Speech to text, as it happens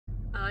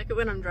like it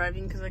when I'm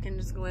driving because I can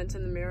just glance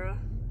in the mirror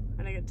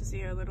and I get to see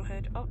her little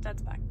head. Oh,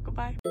 Dad's back.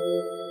 Goodbye.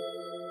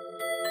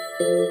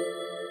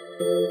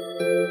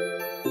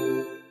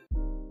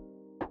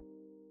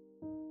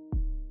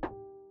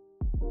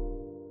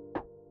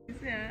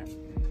 Yeah.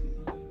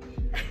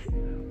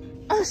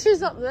 Oh,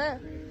 she's up there.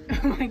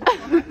 Oh my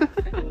god.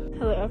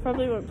 Hello, I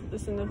probably won't put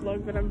this in the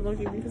vlog, but I'm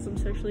vlogging because I'm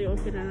socially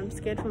awkward and I'm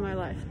scared for my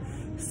life.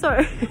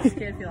 So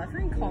scared for your life.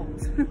 You're in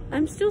cold.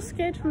 I'm still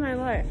scared for my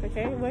life,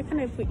 okay? Where can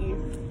I put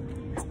you?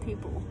 As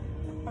people.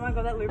 Oh my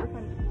god, that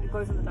lubricant, it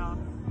glows in the dark.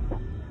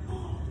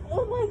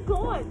 Oh my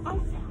god, I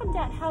found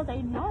out how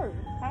they know.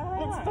 How do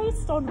they It's know?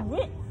 based on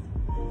width.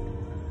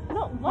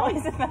 Not Why weight.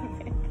 is it that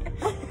big?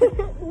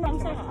 I'm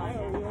saying hi,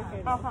 are you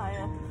okay? Oh,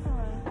 hiya.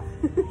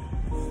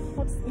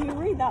 You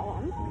read that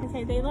one.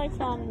 Okay, they like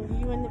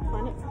you and the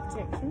planet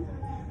protection.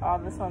 Oh,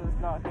 this one is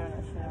not doing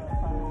a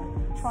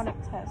shit. Tronic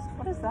test.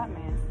 What does that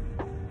mean?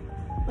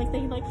 Like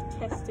they like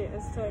test it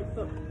as to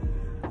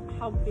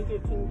how big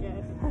it can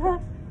get.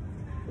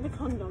 The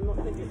condom,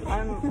 not the dick.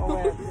 I'm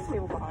aware of there's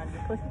people behind me.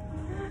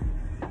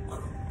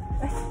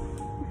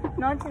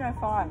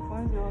 1905.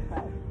 When's yours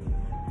made?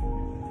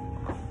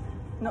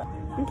 No.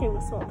 Okay,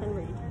 we'll swap and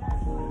read.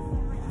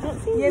 That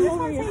seems Yeah, this more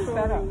one seems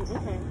better.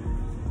 reassuring. Okay.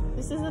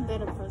 This is a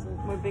better present.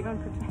 We're big on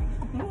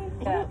protection.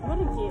 Yeah. What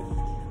a gift.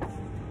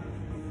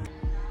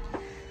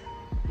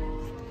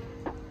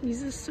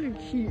 These are so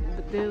cute,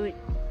 but they like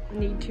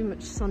need too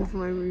much sun for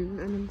my room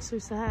and I'm so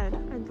sad.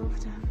 I'd love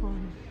to have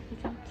one.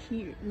 Look how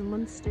cute. And the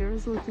monstera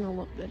is looking a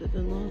lot better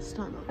than last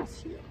time I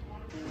was here.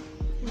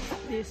 What's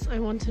this? I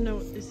want to know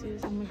what this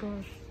is. Oh my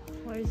gosh.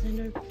 Why is there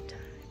no tag?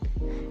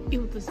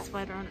 Ew, there's a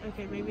spider on it.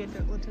 Okay, maybe I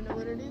don't want to know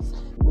what it is.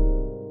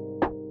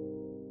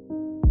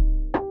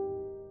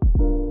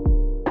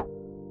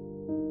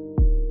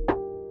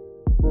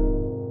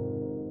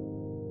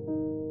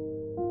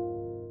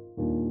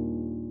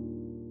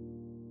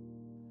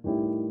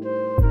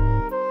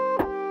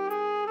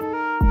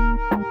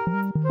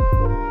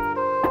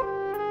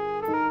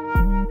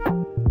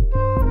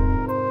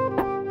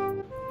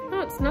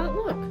 Not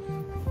look.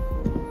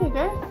 Here you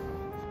go.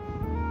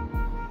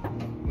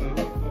 Well,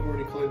 I've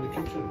already cleaned the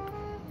kitchen.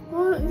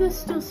 Well, there's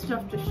still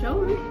stuff to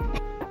show.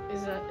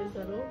 Is that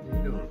all?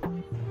 You know. I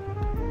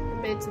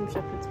made some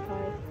shepherd's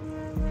pie.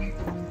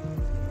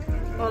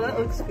 Oh, that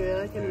looks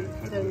good. I can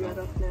turn that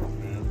off now.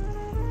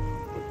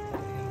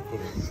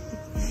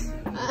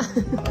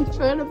 I'm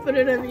trying to put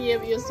it over here,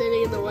 but you're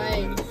standing in the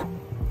way.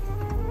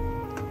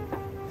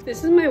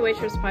 This is my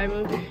waitress pie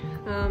book.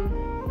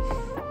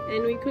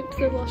 And we cooked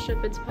the lost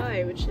shepherd's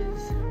pie, which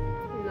is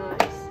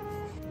nice.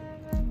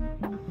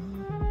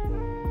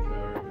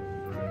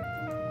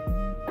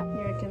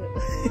 You reckon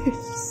it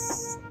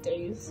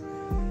stays?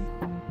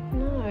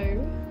 No.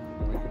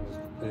 We can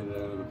just pan it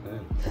out of the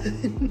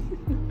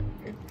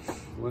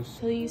pan.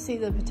 So you see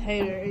the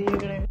potato and you're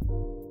gonna...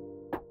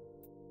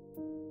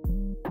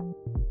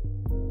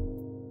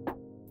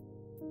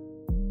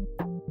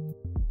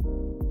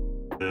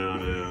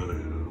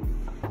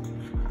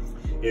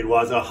 It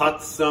was a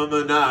hot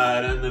summer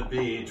night and the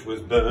beach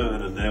was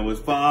burning. There was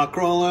fire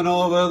crawling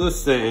over the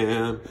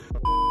sand.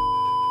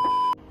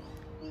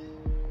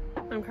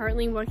 I'm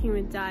currently working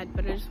with Dad,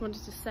 but I just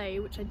wanted to say,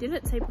 which I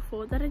didn't say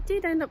before, that I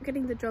did end up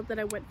getting the job that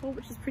I went for,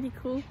 which is pretty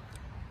cool.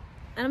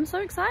 And I'm so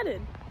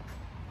excited.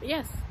 But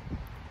yes,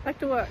 back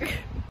to work.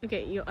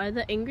 Okay, you're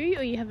either angry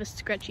or you have a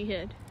scratchy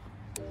head.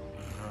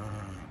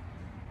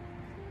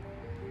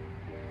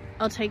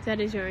 I'll take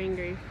that as you're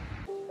angry.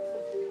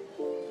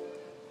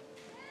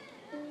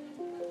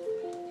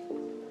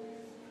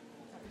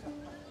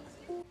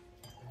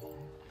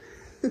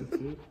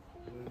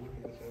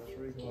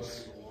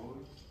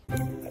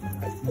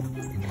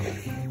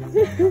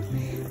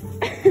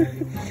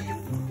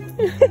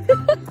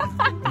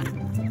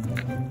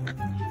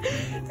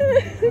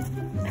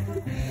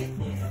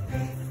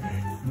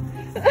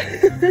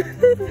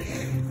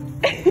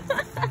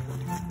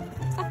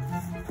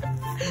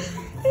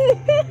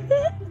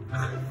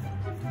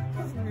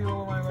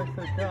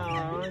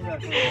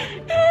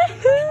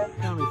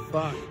 Tell me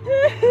fuck.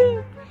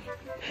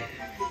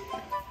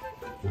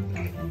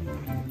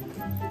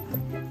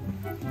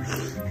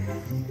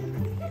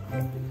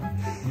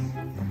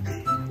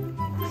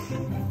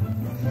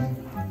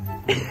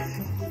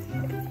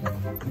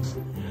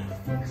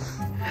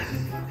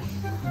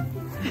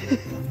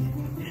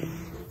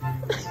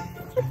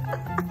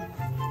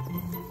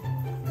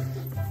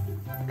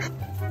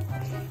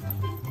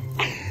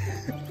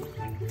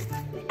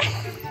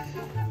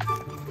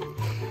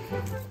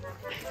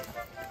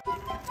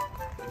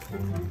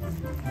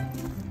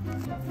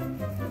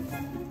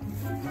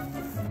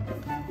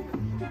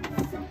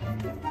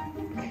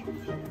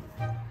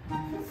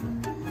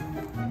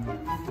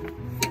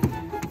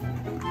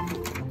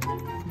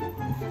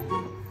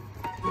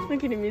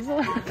 Look at him, he's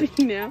all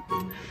happy now.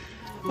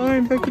 Oh,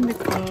 I'm back in the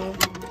car.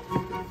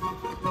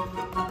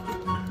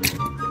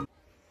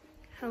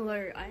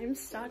 Hello, I am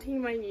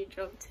starting my new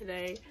job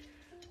today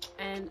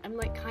and I'm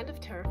like kind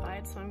of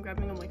terrified, so I'm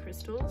grabbing all my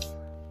crystals,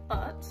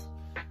 but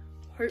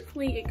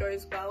hopefully it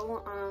goes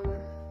well.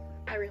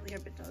 I really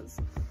hope it does.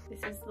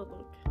 This is the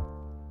look.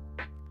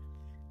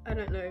 I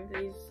don't know if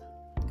these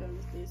go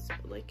with this,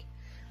 but like,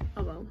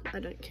 oh well, I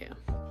don't care.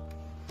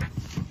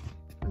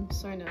 I'm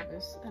so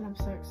nervous and I'm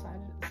so excited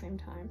at the same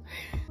time.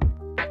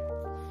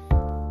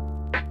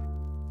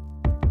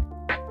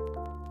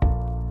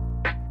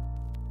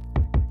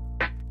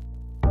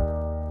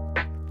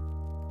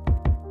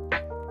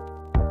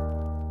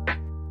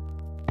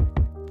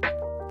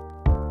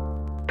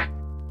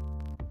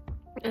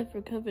 I've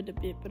recovered a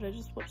bit, but I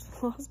just watched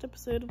the last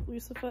episode of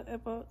Lucifer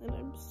ever and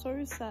I'm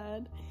so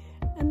sad.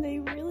 And they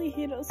really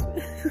hit us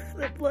with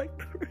the Black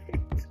Parade.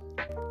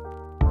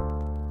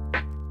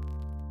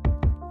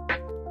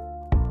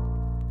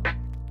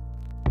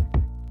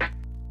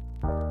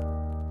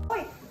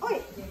 Oi,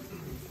 oi!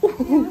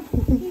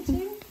 You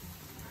too?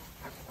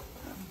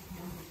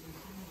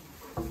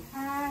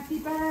 Happy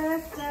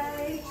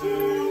birthday to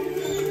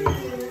you.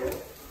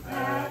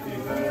 Happy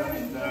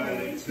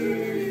birthday to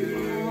you.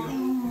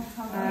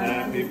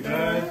 Happy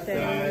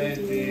birthday,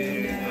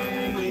 dear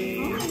Naomi.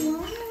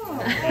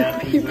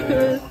 Happy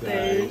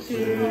birthday to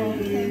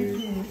you.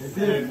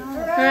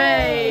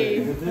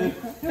 Hooray!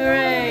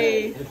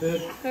 Hooray!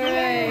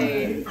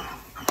 Hooray!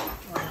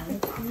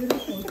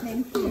 Beautiful,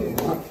 thank you.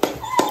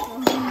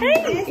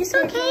 Hey, it's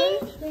okay.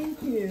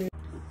 Thank you.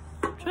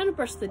 I'm trying to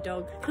brush the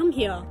dog. Come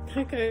here,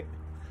 Coco.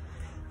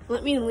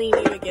 Let me lean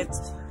you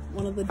against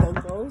one of the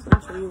dog bowls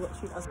and show you what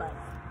she does like.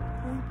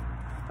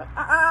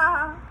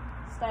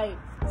 Stay.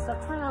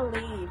 Stop trying to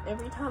leave.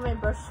 Every time I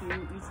brush you,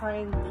 you try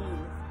and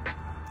leave.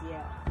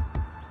 Yeah.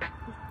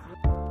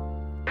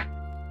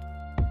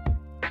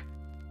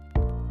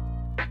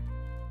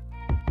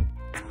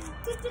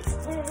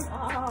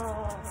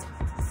 Oh,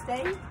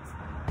 stay.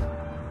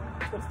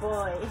 Good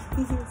boy.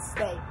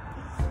 Stay.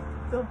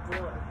 Good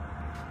boy.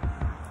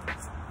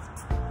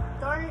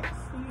 Don't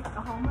you.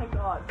 Oh my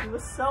god, you were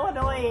so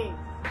annoying.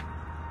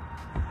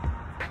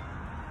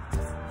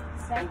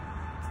 Stay.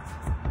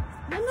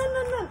 No, no,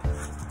 no, no.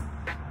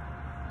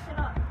 Get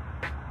up.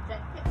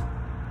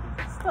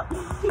 Stop.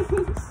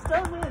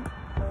 Stop it.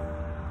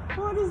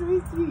 What is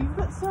with you? You've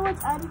got so much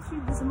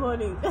attitude this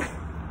morning.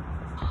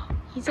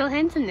 He's all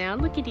handsome now.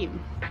 Look at him.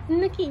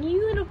 Look at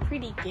you, little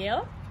pretty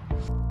girl.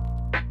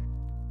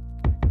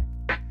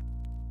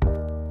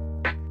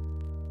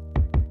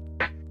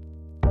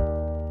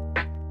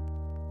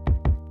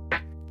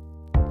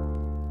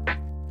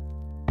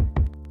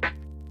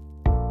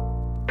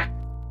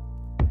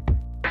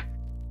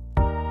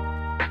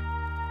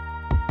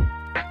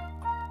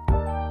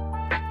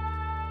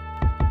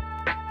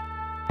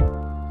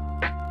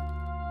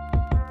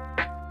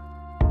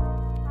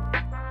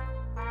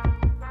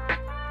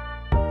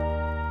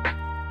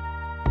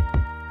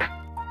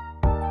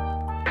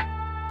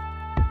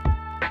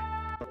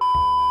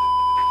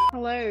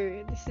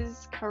 Hello, this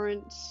is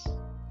current,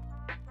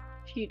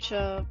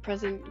 future,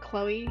 present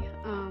Chloe.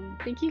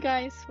 Thank you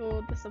guys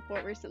for the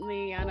support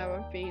recently. I know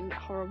I've been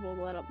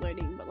horrible at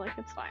uploading, but like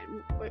it's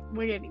fine.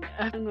 We're getting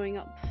there. I'm going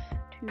up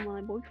to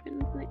my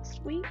boyfriend's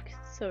next week,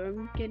 so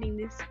I'm getting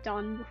this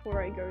done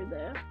before I go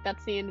there.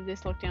 That's the end of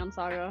this lockdown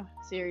saga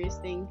series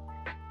thing.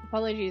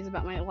 Apologies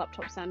about my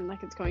laptop sounding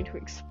like it's going to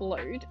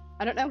explode.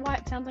 I don't know why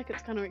it sounds like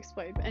it's going to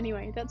explode, but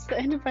anyway, that's the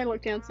end of my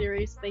lockdown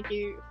series. Thank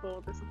you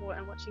for the support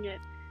and watching it.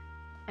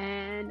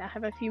 And I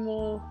have a few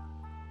more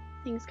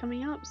things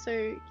coming up,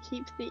 so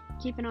keep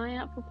an eye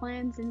out for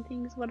plans and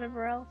things,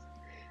 whatever else.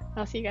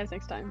 I'll see you guys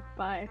next time.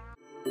 Bye.